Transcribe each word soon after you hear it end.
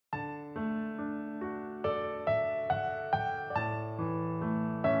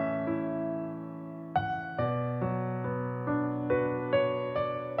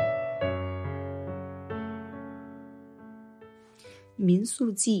民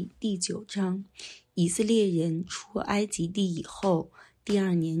数记第9章，以色列人出埃及地以后，第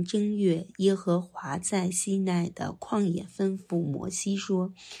2年正月，耶和华在西奈的旷野吩咐摩西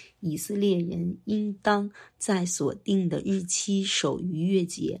说，以色列人应当在所定的日期守逾越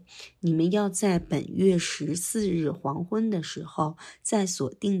节，你们要在本月14日黄昏的时候，在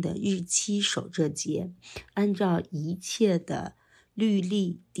所定的日期守这节，按照一切的律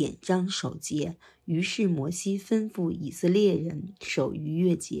例典章守节。于是摩西吩咐以色列人守逾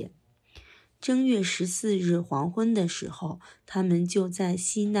越节。正月14日黄昏的时候，他们就在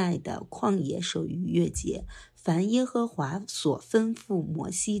西奈的旷野守逾越节。凡耶和华所吩咐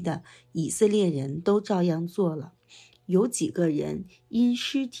摩西的，以色列人都照样做了。有几个人因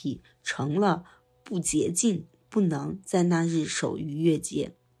尸体成了不洁净，不能在那日守逾越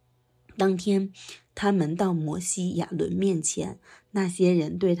节。当天他们到摩西亚伦面前，那些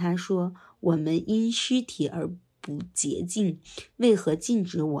人对他说，我们因尸体而不洁净，为何禁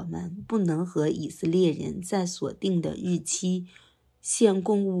止我们不能和以色列人在所定的日期献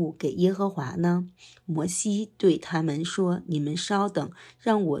供物给耶和华呢？摩西对他们说，你们稍等，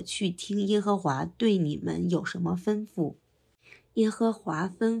让我去听耶和华对你们有什么吩咐。耶和华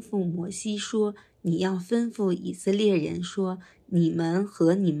吩咐摩西说，你要吩咐以色列人说，你们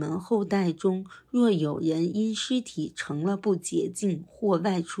和你们后代中，若有人因尸体成了不洁净，或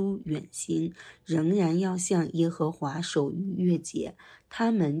外出远行，仍然要向耶和华守逾越节，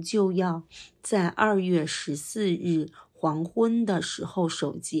他们就要在2月14日黄昏的时候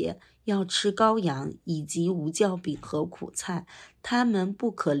守节，要吃羔羊以及无酵饼和苦菜，他们不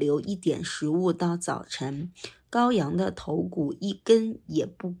可留一点食物到早晨。羔羊的头骨一根也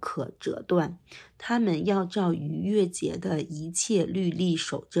不可折断，他们要照逾越节的一切律例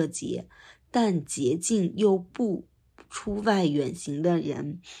守这节。但洁净又不出外远行的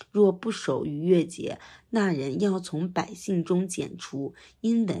人，若不守逾越节，那人要从百姓中剪除，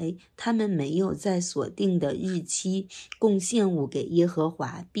因为他们没有在所定的日期供献物给耶和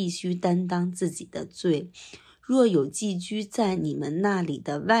华，必须担当自己的罪。若有寄居在你们那里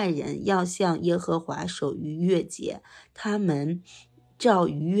的外人要向耶和华守逾越节，他们照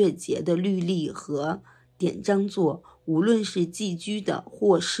逾越节的律例和典章做，无论是寄居的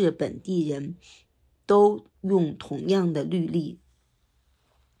或是本地人，都用同样的律例。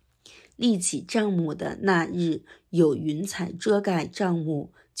立起帐幕的那日，有云彩遮盖帐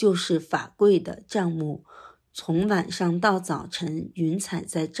幕，就是法柜的帐幕。从晚上到早晨，云彩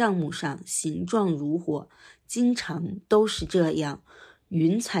在帐幕上，形状如火，经常都是这样。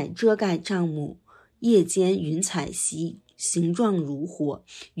云彩遮盖帐幕，夜间云彩形状如火，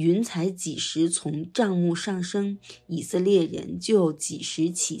云彩几时从帐幕上升，以色列人就几时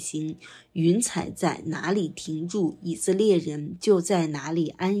起行。云彩在哪里停住，以色列人就在哪里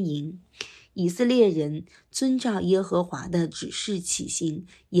安营。以色列人遵照耶和华的指示起行，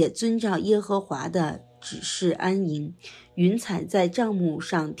也遵照耶和华的指示安营。云彩在帐幕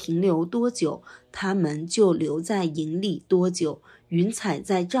上停留多久，他们就留在营里多久。云彩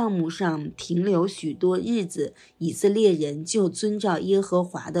在帐幕上停留许多日子，以色列人就遵照耶和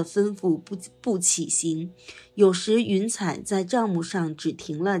华的吩咐不起行。有时云彩在帐幕上只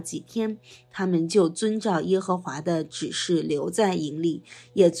停了几天，他们就遵照耶和华的指示留在营里，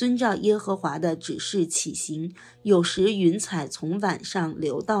也遵照耶和华的指示起行。有时云彩从晚上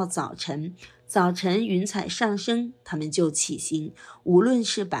留到早晨，早晨云彩上升，他们就起行。无论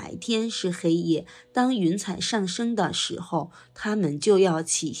是白天是黑夜，当云彩上升的时候，他们就要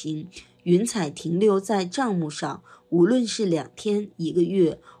起行。云彩停留在帐幕上，无论是2天、1个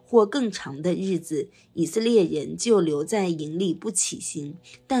月或更长的日子，以色列人就留在营里不起行。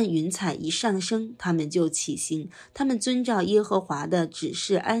但云彩一上升，他们就起行。他们遵照耶和华的指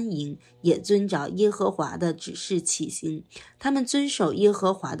示安营，也遵照耶和华的指示起行。他们遵守耶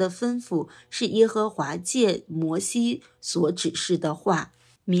和华的吩咐，是耶和华借摩西所指示的话。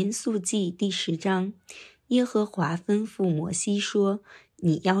民数记第10章，耶和华吩咐摩西说，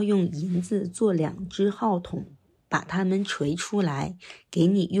你要用银子做2只号筒，把它们锤出来，给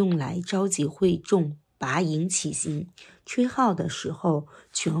你用来召集会众，拔营起行。吹号的时候，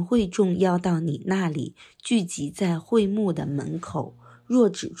全会众要到你那里，聚集在会幕的门口。若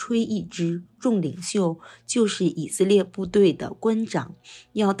只吹1支，众领袖，就是以色列部队的官长，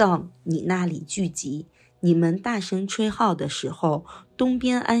要到你那里聚集。你们大声吹号的时候，东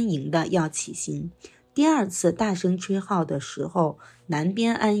边安营的要起行。第2次大声吹号的时候，南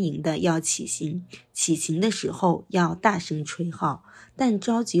边安营的要起行。起行的时候要大声吹号，但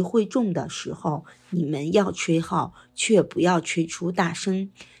召集会众的时候，你们要吹号，却不要吹出大声。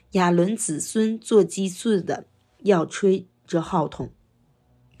亚伦子孙做祭祀的要吹这号筒。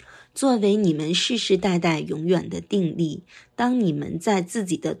作为你们世世代代永远的定例。当你们在自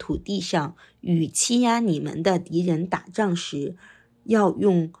己的土地上与欺压你们的敌人打仗时，要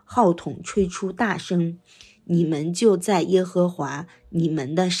用号筒吹出大声，你们就在耶和华你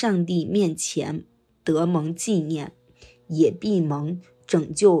们的上帝面前得蒙纪念，也必蒙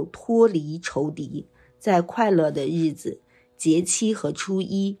拯救，脱离仇敌。在快乐的日子、节期和初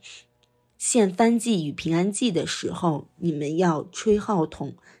一，献燔祭与平安祭的时候，你们要吹号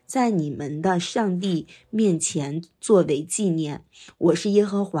筒，在你们的上帝面前作为纪念。我是耶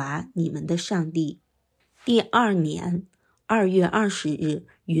和华你们的上帝。第二年2月20日，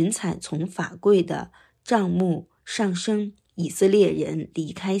云彩从法柜的帐幕上升，以色列人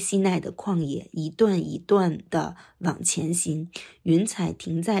离开西奈的旷野，一段一段地往前行。云彩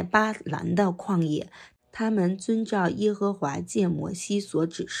停在巴兰的旷野，他们遵照耶和华借摩西所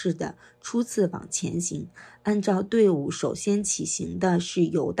指示的，初次往前行。按照队伍首先起行的是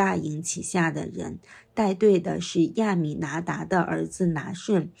犹大营旗下的人，带队的是亚米拿达的儿子拿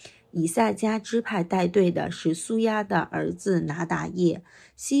顺；以萨迦支派带队的是苏亚的儿子拿达叶；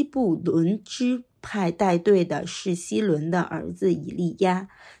西布伦支派带队的是希伦的儿子以利亚。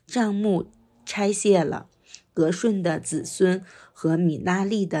帐幕拆卸了，格顺的子孙和米拉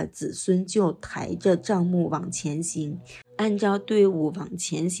利的子孙就抬着帐幕往前行。按照队伍往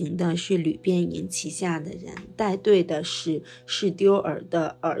前行的是吕便营旗下的人，带队的是示丢尔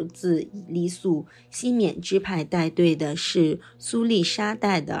的儿子以利素；西缅支派带队的是苏利沙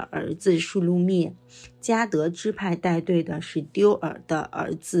带的儿子舒路灭；迦得支派带队的是丢尔的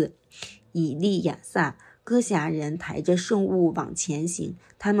儿子以利亚撒。哥辖人抬着圣物往前行，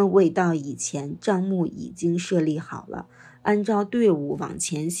他们未到以前，帐幕已经设立好了。按照队伍往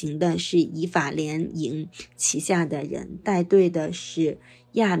前行的是以法莲营旗下的人，带队的是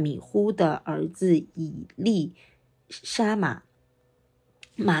亚米忽的儿子以利沙玛；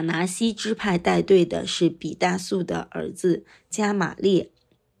马拿西支派带队的是比大素的儿子加玛列；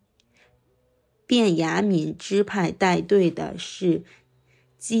便雅悯支派带队的是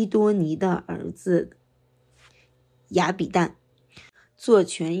基多尼的儿子亚比旦。做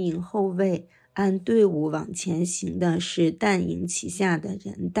全营后卫，按队伍往前行的是但营旗下的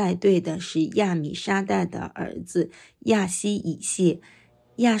人，带队的是亚米沙带的儿子亚西以谢；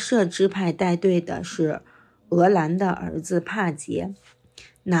亚舍支派带队的是俄兰的儿子帕杰；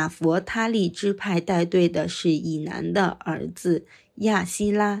拿佛他利支派带队的是以南的儿子亚希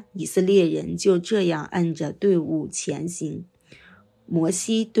拉。以色列人就这样按着队伍前行。摩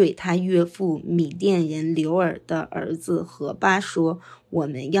西对他岳父米甸人流尔的儿子何巴说，我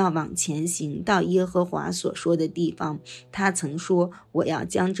们要往前行到耶和华所说的地方。他曾说，我要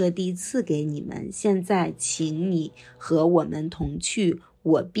将这地赐给你们，现在请你和我们同去，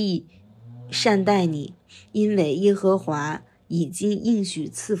我必善待你，因为耶和华已经应许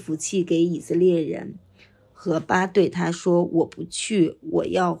赐福气给以色列人。何巴对他说，我不去，我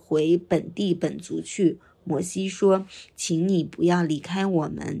要回本地本族去。摩西说，请你不要离开我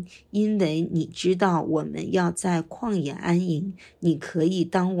们，因为你知道我们要在旷野安营，你可以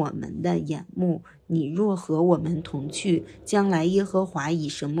当我们的眼目。你若和我们同去，将来耶和华以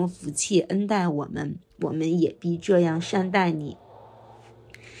什么福气恩待我们，我们也必这样善待你。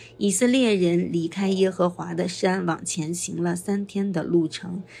以色列人离开耶和华的山，往前行了3天的路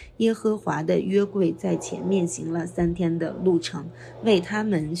程。耶和华的约柜在前面行了3天的路程，为他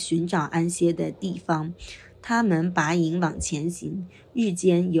们寻找安歇的地方。他们拔营往前行，日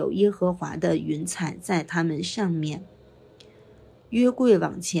间有耶和华的云彩在他们上面。约柜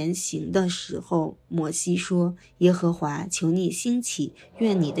往前行的时候，摩西说，耶和华，求你兴起，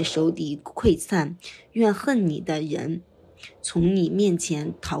愿你的仇敌溃散，愿恨你的人从你面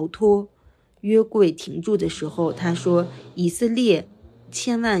前逃脱。约柜停住的时候，他说，以色列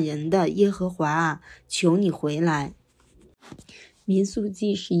千万人的耶和华啊，求你回来。民数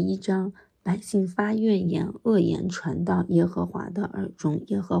记11章，百姓发怨言，恶言传到耶和华的耳中，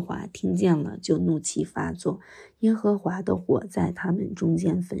耶和华听见了，就怒气发作，耶和华的火在他们中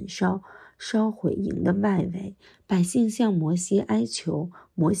间焚烧，烧毁营的外围。百姓向摩西哀求，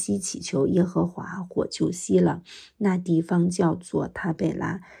摩西祈求耶和华，火就熄了。那地方叫做他贝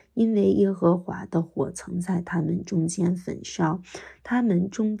拉，因为耶和华的火曾在他们中间焚烧。他们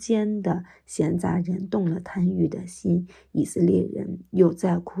中间的闲杂人动了贪欲的心，以色列人又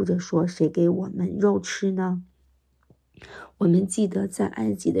在哭着说，谁给我们肉吃呢？我们记得在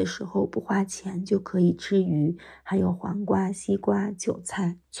埃及的时候，不花钱就可以吃鱼，还有黄瓜、西瓜、韭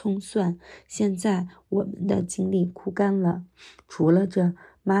菜、葱蒜。现在我们的精力枯干了，除了这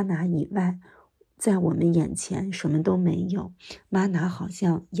玛拿以外，在我们眼前什么都没有。玛拿好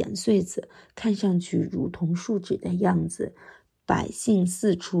像盐穗子，看上去如同树脂的样子，百姓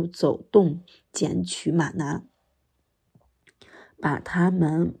四处走动，捡取玛拿，把它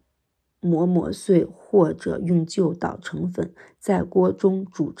们磨碎，或者用酒捣成粉，在锅中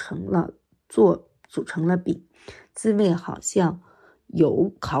煮成了饼，滋味好像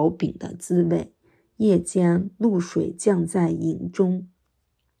油烤饼的滋味。夜间露水降在营中，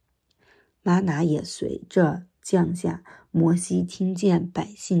玛拿也随着降下。摩西听见百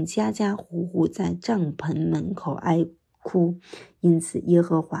姓家家户户在帐篷门口哀哭，因此耶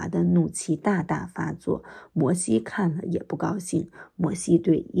和华的怒气大大发作。摩西看了也不高兴。摩西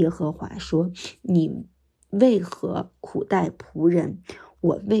对耶和华说：你为何苦待仆人？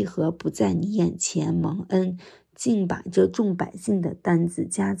我为何不在你眼前蒙恩，竟把这众百姓的担子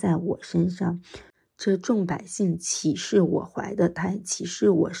加在我身上？这众百姓岂是我怀的胎，岂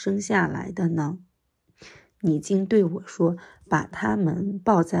是我生下来的呢？你竟对我说，把他们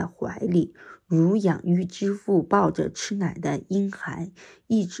抱在怀里，如养育之父抱着吃奶的婴孩，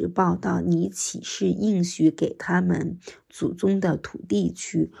一直抱到你岂是应许给他们祖宗的土地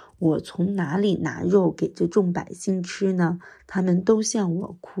去？我从哪里拿肉给这众百姓吃呢？他们都向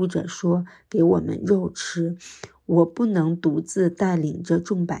我哭着说，给我们肉吃。我不能独自带领这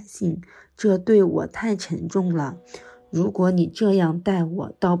众百姓，这对我太沉重了。如果你这样待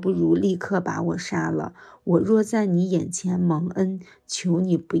我，倒不如立刻把我杀了。我若在你眼前蒙恩，求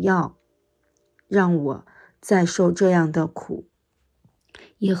你不要让我再受这样的苦。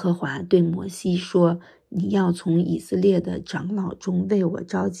耶和华对摩西说，你要从以色列的长老中为我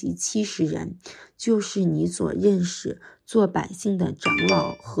召集70人，就是你所认识做百姓的长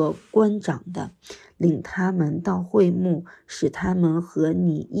老和官长的，领他们到会幕，使他们和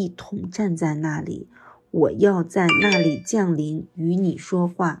你一同站在那里。我要在那里降临，与你说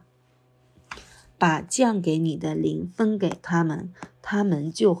话，把降给你的灵分给他们，他们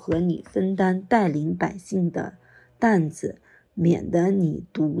就和你分担带领百姓的担子，免得你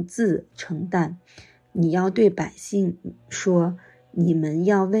独自承担。你要对百姓说，你们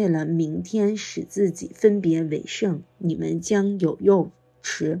要为了明天使自己分别为圣，你们将有肉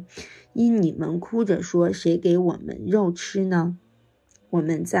吃。因你们哭着说，谁给我们肉吃呢？我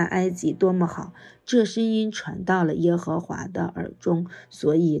们在埃及多么好，这声音传到了耶和华的耳中，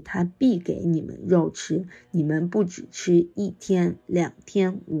所以他必给你们肉吃。你们不只吃1天、2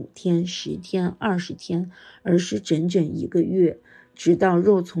天、5天、10天、20天，而是整整1个月，直到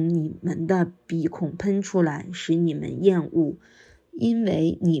肉从你们的鼻孔喷出来，使你们厌恶。因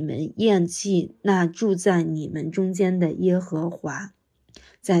为你们厌弃那住在你们中间的耶和华，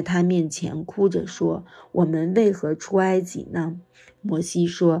在他面前哭着说，我们为何出埃及呢？摩西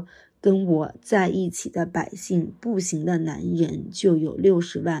说，跟我在一起的百姓，步行的男人就有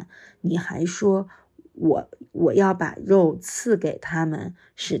60万。你还说我要把肉赐给他们，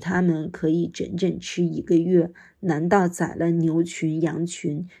使他们可以整整吃1个月。难道宰了牛群羊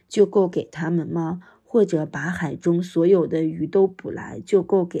群就够给他们吗？或者把海中所有的鱼都捕来就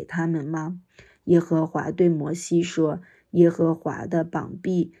够给他们吗？耶和华对摩西说，耶和华的膀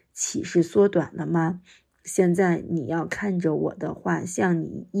臂岂是缩短了吗？现在你要看着我的话向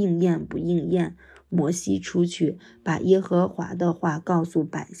你应验不应验。摩西出去，把耶和华的话告诉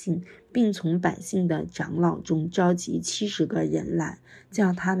百姓，并从百姓的长老中召集70个人来，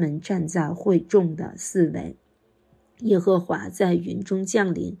叫他们站在会众的四围。耶和华在云中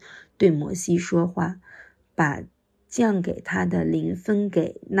降临，对摩西说话，把降给他的灵分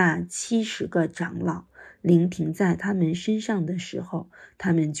给那70个长老。灵停在他们身上的时候，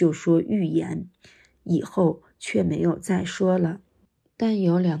他们就说预言，以后却没有再说了。但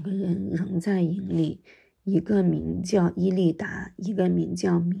有2个人仍在营里，一个名叫伊利达，一个名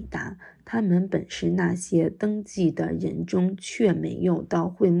叫米达。他们本是那些登记的人中，却没有到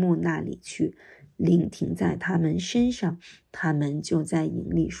会幕那里去。灵停在他们身上，他们就在营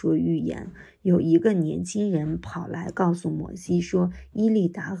里说预言。有一个年轻人跑来告诉摩西说，伊利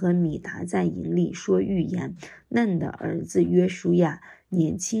达和米达在营里说预言。嫩的儿子约书亚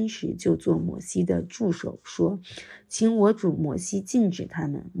年轻时就做摩西的助手，说，请我主摩西禁止他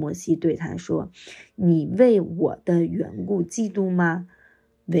们。摩西对他说，你为我的缘故嫉妒吗？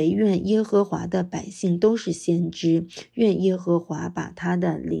唯愿耶和华的百姓都是先知，愿耶和华把他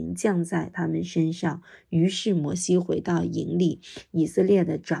的灵降在他们身上。于是摩西回到营里，以色列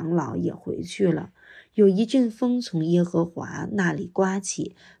的长老也回去了。有一阵风从耶和华那里刮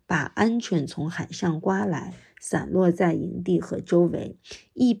起，把鹌鹑从海上刮来，散落在营地和周围，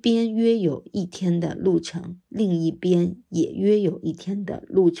一边约有1天的路程，另一边也约有1天的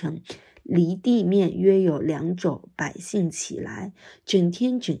路程，离地面约有2肘。百姓起来，整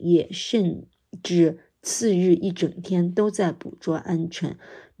天整夜，甚至次日一整天都在捕捉鹌鹑，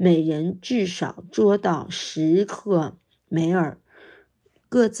每人至少捉到10个梅尔，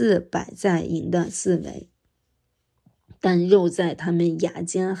各自摆在营的四围。但肉在他们牙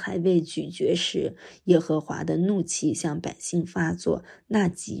间还未咀嚼时，耶和华的怒气向百姓发作，那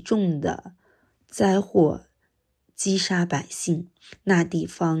极重的灾祸击杀百姓。那地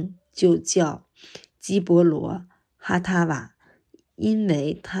方就叫基伯罗哈塔瓦，因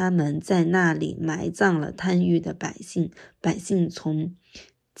为他们在那里埋葬了贪欲的百姓。百姓从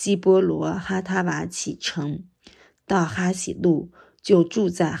基伯罗哈塔瓦启程，到哈喜路，就住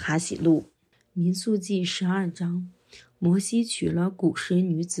在哈喜路。民数记12章。摩西娶了古实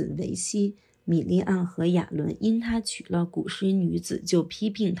女子为妻，米利暗和亚伦因他娶了古实女子，就批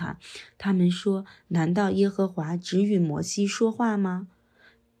评他。他们说：难道耶和华只与摩西说话吗？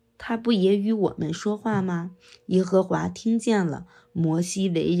他不也与我们说话吗？耶和华听见了，摩西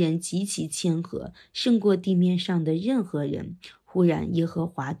为人极其谦和，胜过地面上的任何人。忽然耶和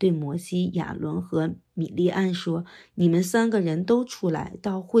华对摩西、亚伦和米利暗说：你们3个人都出来，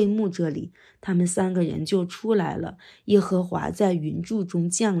到会幕这里。他们3个人就出来了。耶和华在云柱中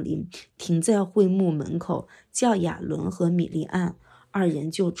降临，停在会幕门口，叫亚伦和米利暗2人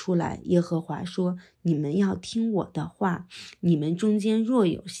就出来。耶和华说：你们要听我的话，你们中间若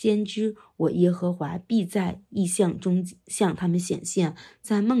有先知，我耶和华必在异象中向他们显现，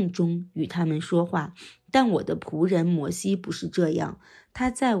在梦中与他们说话。但我的仆人摩西不是这样，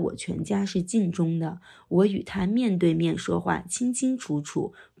他在我全家是尽忠的，我与他面对面说话，清清楚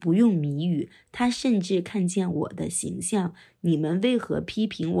楚，不用谜语，他甚至看见我的形象。你们为何批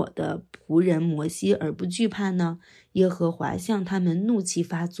评我的仆人摩西而不惧怕呢？耶和华向他们怒气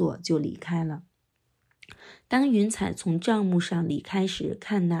发作，就离开了。当云彩从帐幕上离开时，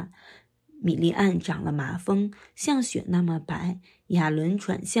看哪，米利暗长了麻风，像雪那么白。亚伦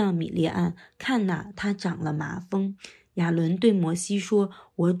转向米利暗，看哪，他长了麻风。亚伦对摩西说：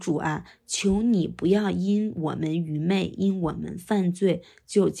我主啊，求你不要因我们愚昧，因我们犯罪，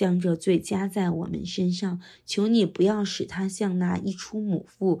就将这罪加在我们身上。求你不要使他像那一出母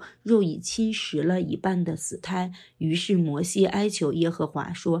腹，肉已侵蚀了一半的死胎。于是摩西哀求耶和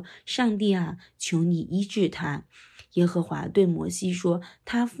华说：上帝啊，求你医治他。耶和华对摩西说：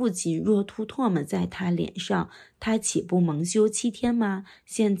他父亲若吐唾沫在他脸上，他岂不蒙羞7天吗？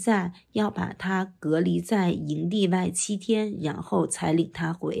现在要把他隔离在营地外7天，然后才领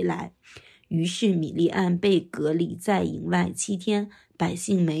他回来。于是米利暗被隔离在营外7天，百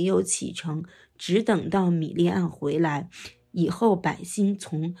姓没有启程，只等到米利暗回来以后，百姓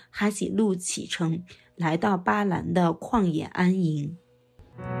从哈喜路启程，来到巴兰的旷野安营。